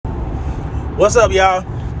What's up, y'all?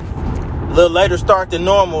 A little later start than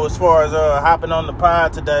normal as far as hopping on the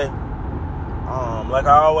pod today. Like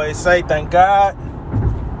I always say, thank God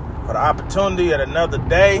for the opportunity at another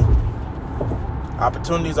day.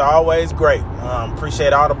 Opportunities are always great.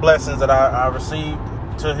 Appreciate all the blessings that I received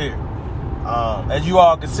to here. As you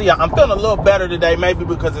all can see, I'm feeling a little better today, maybe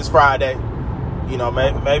because it's Friday.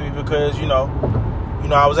 Maybe because,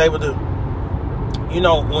 I was able to,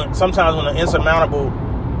 sometimes when an insurmountable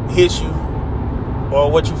hits you, or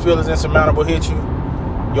what you feel is insurmountable hits you,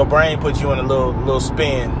 your brain puts you in a little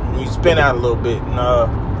spin. You spin out a little bit. And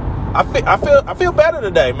I feel better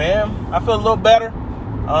today, man. I feel a little better.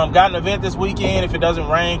 Got an event this weekend if it doesn't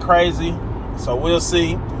rain crazy. So we'll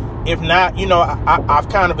see. If not, I've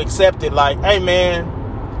kind of accepted, like, hey,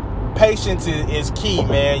 man, patience is key,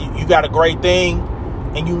 man. You got a great thing,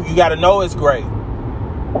 and you got to know it's great.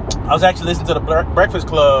 I was actually listening to the Breakfast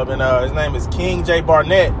Club, and his name is King J.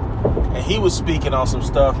 Barnett, and he was speaking on some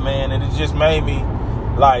stuff, man, and it just made me,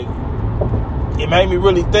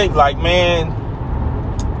 really think, like, man,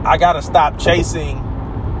 I got to stop chasing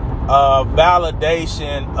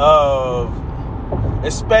validation of,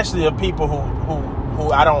 especially of people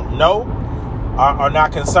who I don't know, are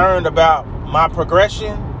not concerned about my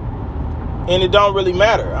progression, and it don't really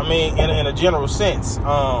matter. I mean, in a general sense.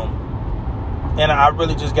 And I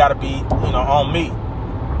really just got to be, on me.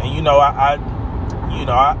 And,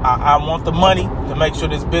 I want the money to make sure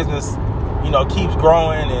this business, keeps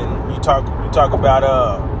growing. And you talk about,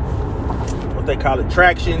 what they call it,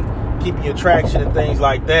 traction, keeping your traction and things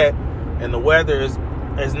like that. And the weather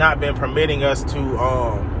has not been permitting us to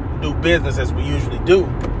do business as we usually do.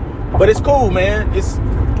 But it's cool, man. It's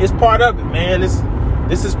part of it, man.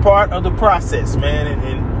 This is part of the process, man.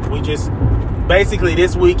 And we just, basically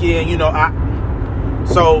this weekend,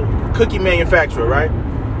 so cookie manufacturer, right?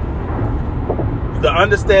 The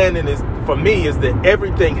understanding is, for me, is that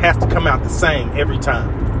everything has to come out the same every time.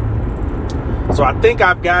 So I think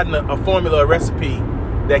I've gotten a formula, a recipe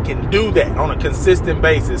that can do that on a consistent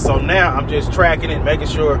basis. So now I'm just tracking it, making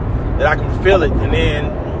sure that I can fill it. And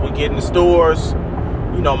then we get in the stores,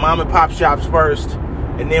 mom and pop shops first.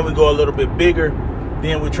 And then we go a little bit bigger.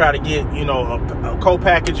 Then we try to get, a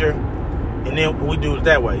co-packager. And then we do it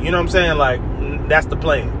that way. You know what I'm saying? Like, that's the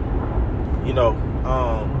plan.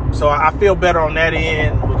 So I feel better on that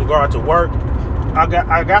end with regard to work.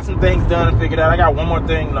 I got some things done and figured out. I got one more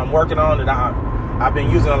thing that I'm working on that I've been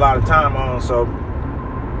using a lot of time on. So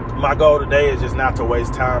my goal today is just not to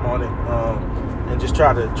waste time on it, and just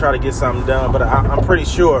try to get something done. But I'm pretty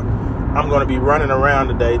sure I'm going to be running around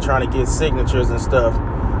today trying to get signatures and stuff.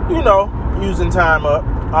 Using time up,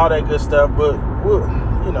 all that good stuff. But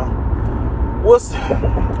we'll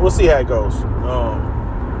see how it goes.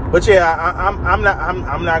 But yeah, I'm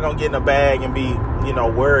not gonna get in a bag and be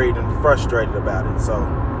worried and frustrated about it. So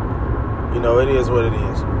it is what it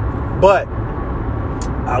is. But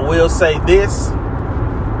I will say this,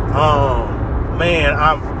 man.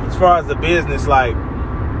 As far as the business, like,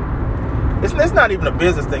 it's not even a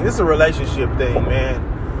business thing. It's a relationship thing, man.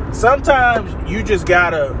 Sometimes you just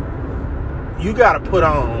gotta put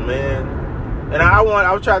on, man. And I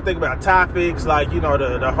was trying to think about topics like,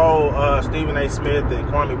 the whole Stephen A. Smith and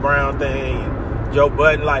Kwame Brown thing and Joe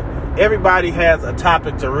Budden. Like, everybody has a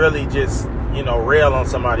topic to really just, rail on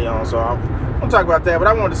somebody on. So I'm talking about that. But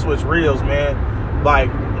I wanted to switch reels, man. Like,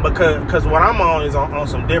 because what I'm on is on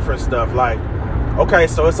some different stuff. Like, okay,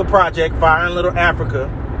 so it's a project, Fire in Little Africa.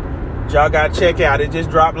 Y'all got to check out. It just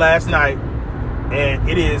dropped last night. And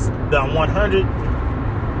it is the 100.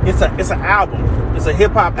 It's an album. It's a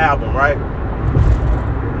hip-hop album, right?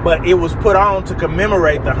 But it was put on to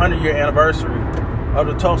commemorate the 100-year anniversary of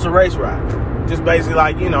the Tulsa race riot. Just basically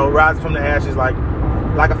like, rising from the ashes like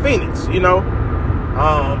a phoenix,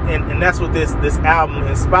 And that's what this album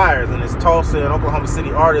inspires. And it's Tulsa and Oklahoma City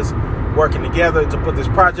artists working together to put this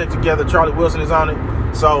project together. Charlie Wilson is on it.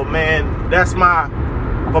 So, man, that's the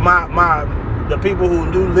people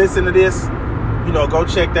who do listen to this, go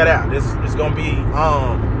check that out. It's going to be,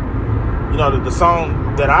 the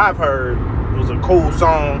song that I've heard. It was a cool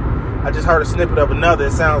song. I just heard a snippet of another.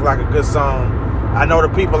 It sounds like a good song. I know the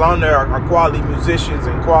people on there are quality musicians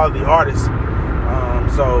and quality artists.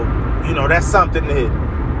 So, that's something that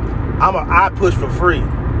I push for free.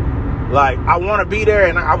 Like, I want to be there,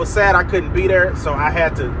 and I was sad I couldn't be there. So I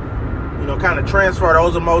had to, kind of transfer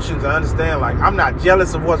those emotions and understand, like, I'm not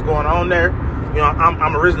jealous of what's going on there.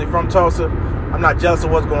 I'm originally from Tulsa. I'm not jealous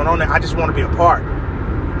of what's going on there. I just want to be a part.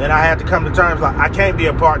 And I had to come to terms, like, I can't be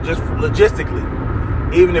a part just logistically.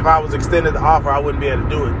 Even if I was extended the offer, I wouldn't be able to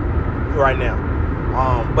do it right now.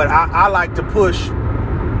 But I like to push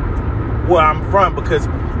where I'm from, because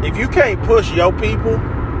if you can't push your people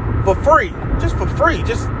for free, just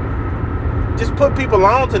put people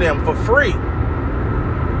on to them for free.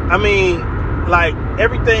 I mean, like,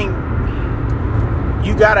 everything,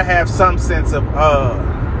 you gotta have some sense of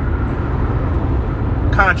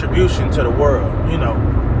contribution to the world,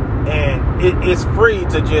 and it's free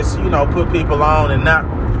to just, put people on and not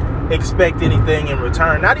expect anything in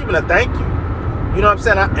return, not even a thank you. You know what I'm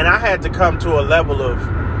saying? And I had to come to a level of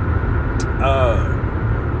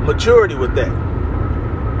maturity with that.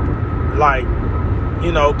 Like,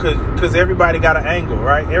 because everybody got an angle,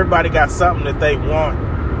 right? Everybody got something that they want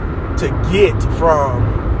to get from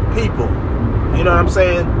people. You know what I'm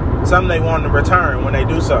saying? Something they want in return when they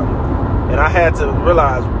do something. And I had to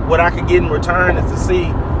realize what I could get in return is to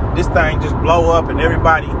see this thing just blow up and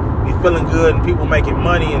everybody be feeling good and people making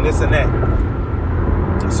money and this and that.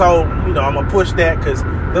 So, I'm going to push that because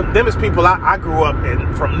them is people I grew up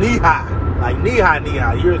in from knee high. Like knee high.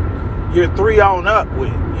 You're 3 on up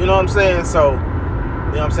with. You know what I'm saying? So,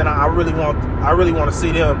 I really want to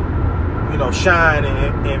see them, shine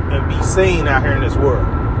and be seen out here in this world.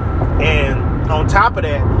 And on top of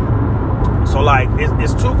that, so like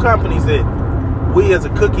it's 2 companies that we as a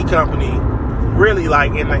cookie company really,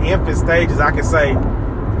 like, in the infant stages, I can say,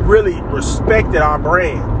 really respected our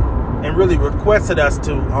brand and really requested us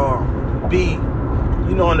to be,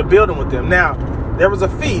 in the building with them. Now, there was a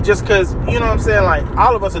fee just because, like,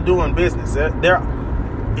 all of us are doing business.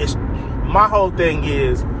 My whole thing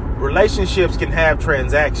is relationships can have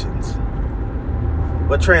transactions,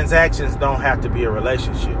 but transactions don't have to be a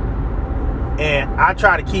relationship. And I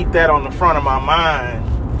try to keep that on the front of my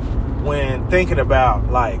mind when thinking about,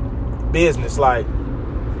 like, business. Like,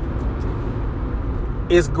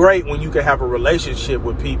 it's great when you can have a relationship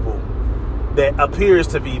with people that appears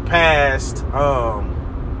to be past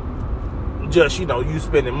just, you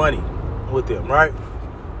spending money with them, right?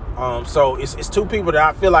 So it's 2 people that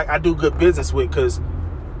I feel like I do good business with because,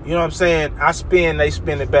 you know what I'm saying, I spend, they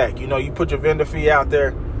spend it back. You put your vendor fee out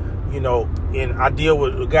there, and I deal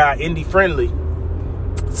with a guy, Indie Friendly,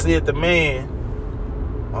 Sid the man.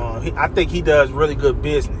 I think he does really good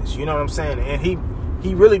business, you know what I'm saying? And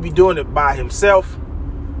he really be doing it by himself.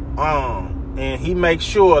 And he makes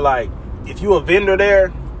sure, like, if you a vendor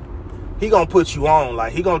there, he gonna put you on.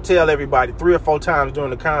 Like, he gonna tell everybody 3 or 4 times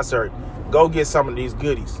during the concert, go get some of these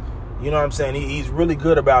goodies. You know what I'm saying? He's really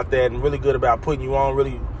good about that and really good about putting you on,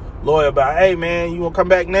 really loyal about, hey, man, you want to come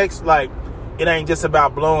back next? Like, it ain't just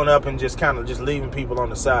about blowing up and just kind of just leaving people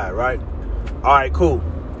on the side, right? All right, cool.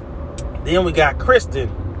 Then we got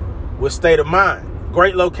Kristen with State of Mind.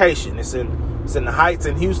 Great location. It's in the Heights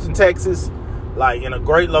in Houston, Texas. Like, in a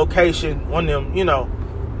great location. One of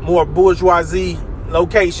them, more bourgeoisie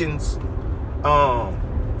locations.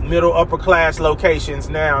 Middle, upper class locations.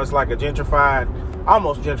 Now it's like a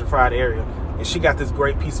almost gentrified area. And she got this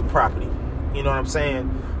great piece of property. You know what I'm saying?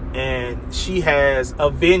 And she has a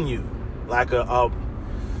venue, like a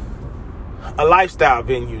lifestyle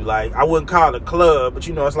venue. Like, I wouldn't call it a club, but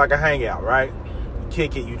it's like a hangout, right? You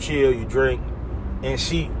kick it, you chill, you drink. And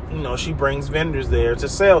she brings vendors there to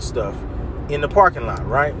sell stuff in the parking lot,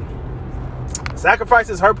 right?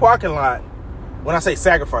 Sacrifices her parking lot. When I say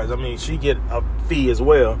sacrifice, I mean she get a fee as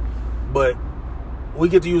well, but we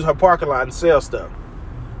get to use her parking lot and sell stuff.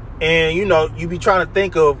 And you be trying to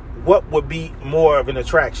think of what would be more of an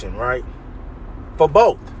attraction, right? For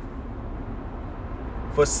both.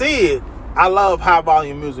 For Sid, I love High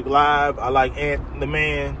Volume Music Live. I like Ant the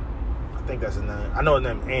Man. I think that's his name. I know his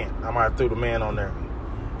name is Ant. I might have threw the man on there.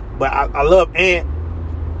 But I love Ant.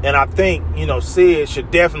 And I think, Sid should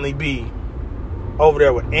definitely be over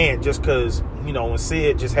there with Ant just because, when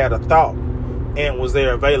Sid just had a thought, Ant was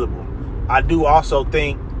there available. I do also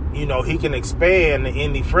think, he can expand the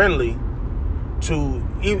Indie Friendly to,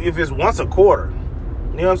 if it's once a quarter.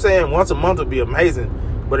 You know what I'm saying? Once a month would be amazing.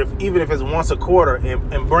 But even if it's once a quarter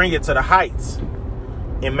and bring it to the Heights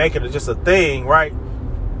and make it just a thing, right?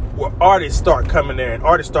 Where artists start coming there and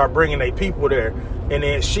artists start bringing their people there. And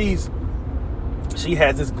then she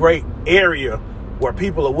has this great area where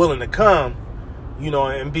people are willing to come,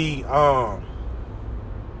 and be,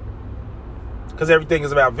 because everything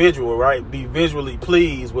is about visual, right? Be visually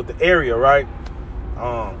pleased with the area, right?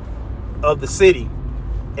 Of the city.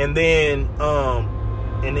 And then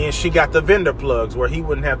she got the vendor plugs where he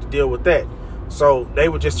wouldn't have to deal with that. So they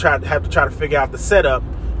would just have to try to figure out the setup,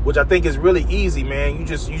 which I think is really easy, man. You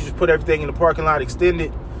just put everything in the parking lot, extend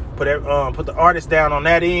it, put the artist down on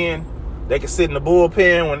that end. They can sit in the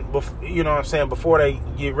bullpen before they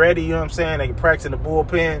get ready, They can practice in the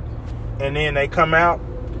bullpen, and then they come out.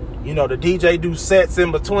 The DJ do sets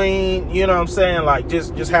in between, Like,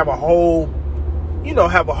 just have a whole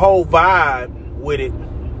have a whole vibe with it.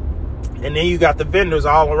 And then you got the vendors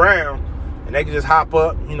all around, and they can just hop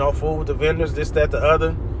up, food with the vendors, this, that, the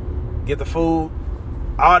other, get the food,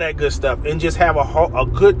 all that good stuff, and just have a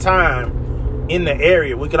good time in the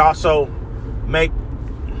area. We could also make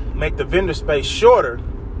the vendor space shorter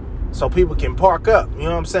so people can park up,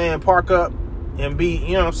 park up and be,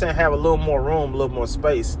 have a little more room, a little more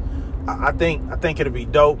space. I think it'll be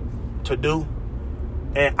dope to do.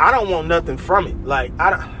 And I don't want nothing from it. Like,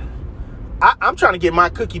 I'm trying to get my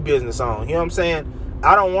cookie business on. You know what I'm saying?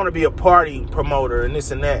 I don't want to be a party promoter and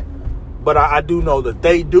this and that. But I do know that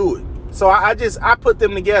they do it. So I put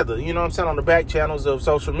them together, on the back channels of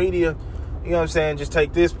social media. Just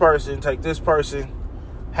take this person.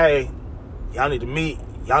 Hey, y'all need to meet.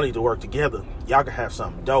 Y'all need to work together. Y'all can have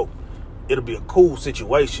something dope. It'll be a cool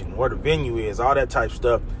situation, where the venue is, all that type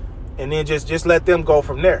stuff. And then just let them go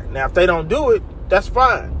from there. Now, if they don't do it, that's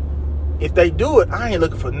fine. If they do it, I ain't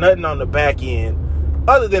looking for nothing on the back end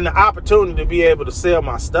other than the opportunity to be able to sell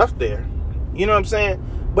my stuff there. You know what I'm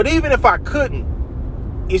saying? But even if I couldn't,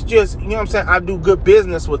 it's just, I do good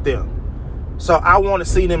business with them. So I want to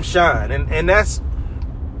see them shine. And that's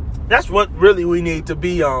what really we need to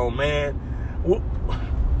be on, man.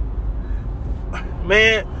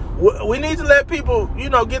 Man, we need to let people,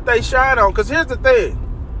 get their shine on. Because here's the thing.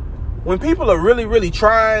 When people are really, really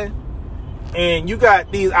trying, and you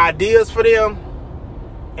got these ideas for them,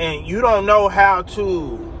 and you don't know how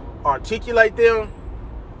to articulate them,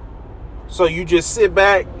 so you just sit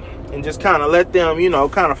back and just kind of let them,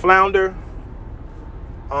 kind of flounder.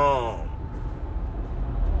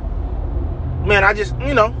 Man, I just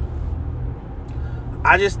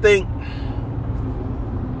think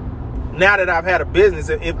now that I've had a business,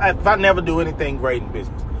 if I never do anything great in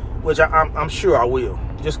business, which I'm sure I will,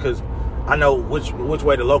 just because I know which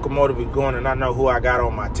way the locomotive is going, and I know who I got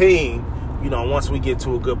on my team. Once we get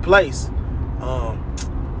to a good place,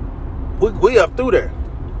 we up through there.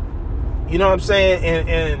 You know what I'm saying?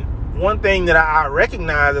 And one thing that I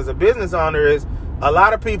recognize as a business owner is a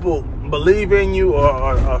lot of people believe in you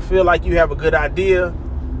or feel like you have a good idea,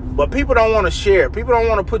 but people don't want to share. People don't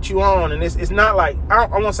want to put you on, and it's not like, I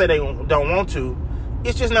won't say they don't want to.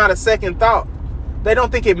 It's just not a second thought. They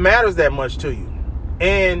don't think it matters that much to you,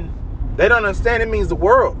 and they don't understand it means the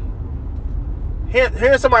world.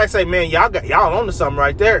 Hearing somebody say, man, y'all on to something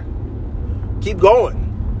right there. Keep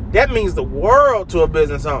going. That means the world to a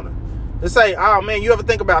business owner. They say, oh man, you ever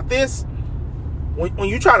think about this? When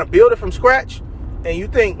you try to build it from scratch, and you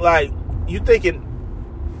think like, you thinking,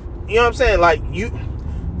 you know what I'm saying? Like you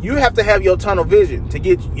have to have your tunnel vision to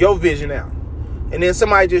get your vision out. And then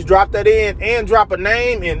somebody just drop that in and drop a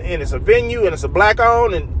name, and it's a venue, and it's a black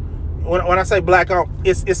owned. And when I say black owned,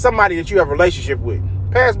 it's somebody that you have a relationship with.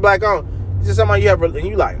 Past black owned, it's just somebody you have, and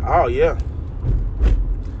you like, oh yeah,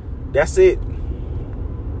 that's it.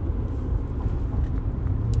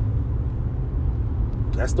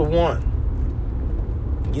 That's the one.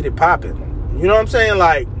 Get it popping. You know what I'm saying?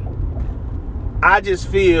 Like, I just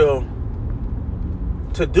feel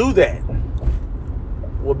to do that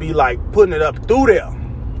would be like putting it up through there.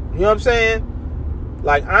 You know what I'm saying?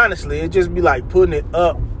 Like, honestly, it just be like putting it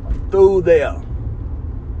up through there.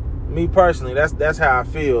 Me personally, that's how I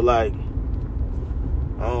feel. Like,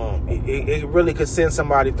 it really could send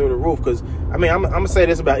somebody through the roof. Because, I mean, I'm going to say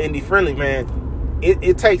this about Indie Friendly, man.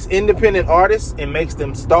 It takes independent artists and makes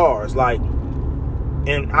them stars. Like,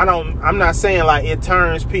 and I'm not saying like it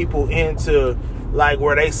turns people into like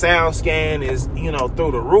where they sound scan is,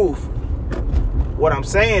 through the roof. What I'm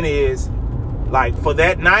saying is, like, for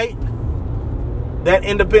that night, that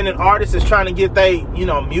independent artist is trying to get their,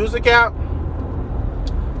 music out.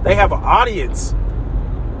 They have an audience,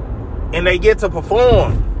 and they get to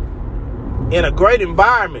perform in a great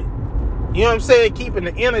environment. You know what I'm saying? Keeping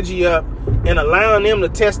the energy up and allowing them to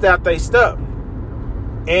test out their stuff.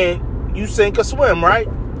 And you sink or swim, right?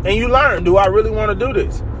 And you learn, do I really want to do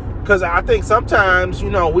this? Because I think sometimes,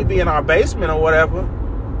 we be in our basement or whatever,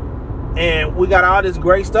 and we got all this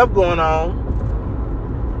great stuff going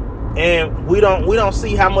on, and we don't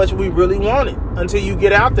see how much we really want it until you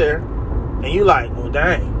get out there, and you like, well,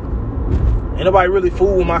 dang, ain't nobody really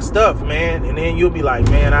fool with my stuff, man. And then you'll be like,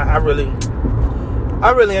 man, I really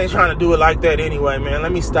ain't trying to do it like that anyway, man.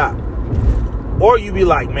 Let me stop. Or you be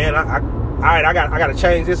like, man, I got to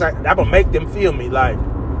change this. I'm gonna make them feel me like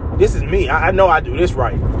this is me. I know I do this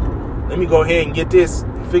right. Let me go ahead and get this,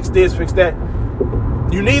 fix that.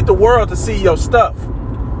 You need the world to see your stuff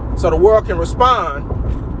so the world can respond,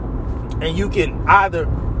 and you can either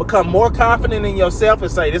become more confident in yourself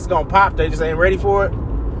and say this is gonna pop, they just ain't ready for it,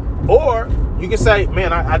 or You can say,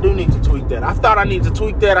 man, I do need to tweak that. I thought I need to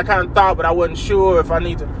tweak that. I kind of thought, but I wasn't sure if I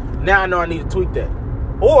need to. Now I know I need to tweak that.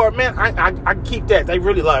 Or, man, I keep that. They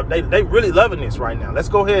really loving this right now. Let's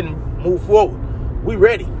go ahead and move forward. We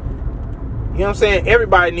ready. You know what I'm saying?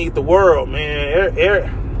 Everybody needs the world, man.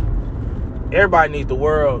 Everybody needs the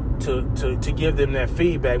world to give them that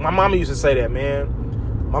feedback. My mama used to say that,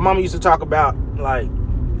 man. My mama used to talk about, like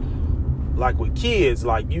with kids,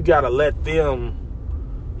 like you gotta let them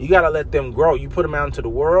grow. You put them out into the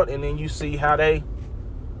world, and then you see how they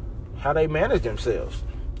manage themselves.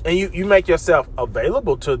 And you make yourself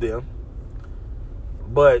available to them,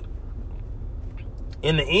 but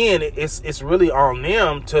in the end, it's really on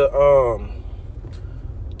them to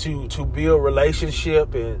build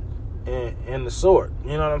relationship and the sort.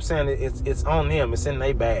 You know what I'm saying? It's on them. It's in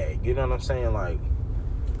their bag. You know what I'm saying? Like,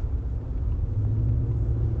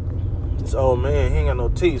 this old man, he ain't got no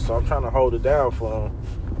teeth, so I'm trying to hold it down for him,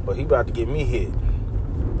 but he about to get me hit.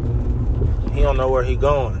 He don't know where he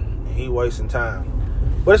going. He wasting time.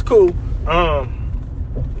 But it's cool.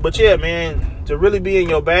 But yeah, man, to really be in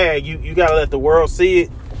your bag, you gotta let the world see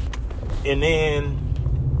it, and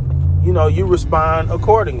then, you know, you respond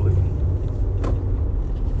accordingly.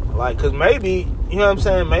 Like, cause maybe, you know what I'm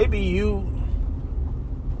saying? Maybe you,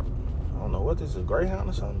 I don't know what this is, a Greyhound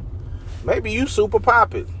or something. Maybe you super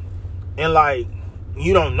pop it, and like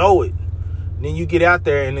you don't know it. And then you get out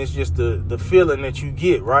there, and it's just the feeling that you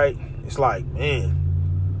get, right? It's like, man,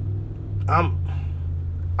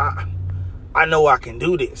 I know I can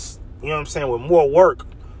do this. You know what I'm saying? With more work.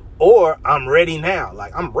 Or I'm ready now.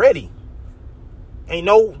 Like, I'm ready. Ain't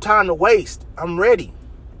no time to waste. I'm ready.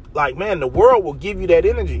 Like, man, the world will give you that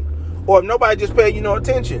energy. Or if nobody just paid you no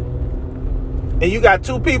attention, and you got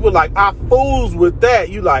two people like, I fools with that,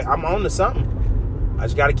 you like, I'm on to something. I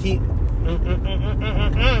just got to keep.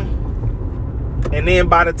 And then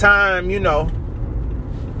by the time, you know,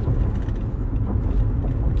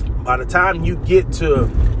 by the time you get to,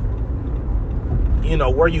 you know,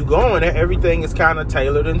 where you going, everything is kind of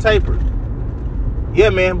tailored and tapered. Yeah,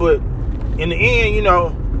 man, but in the end, you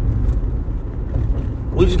know,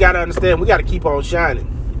 we just got to understand, we got to keep on shining.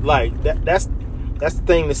 Like, that's the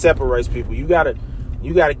thing that separates people. You got to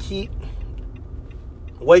keep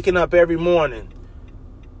waking up every morning.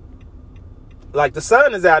 Like, the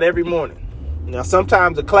sun is out every morning. Now,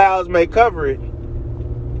 sometimes the clouds may cover it,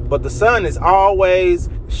 but the sun is always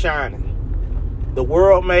shining. The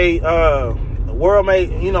world may,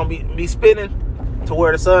 you know, be spinning to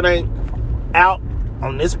where the sun ain't out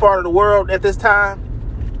on this part of the world at this time,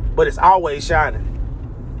 but it's always shining.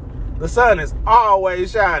 The sun is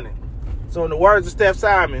always shining. So in the words of Steph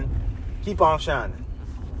Simon, keep on shining.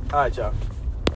 All right, y'all.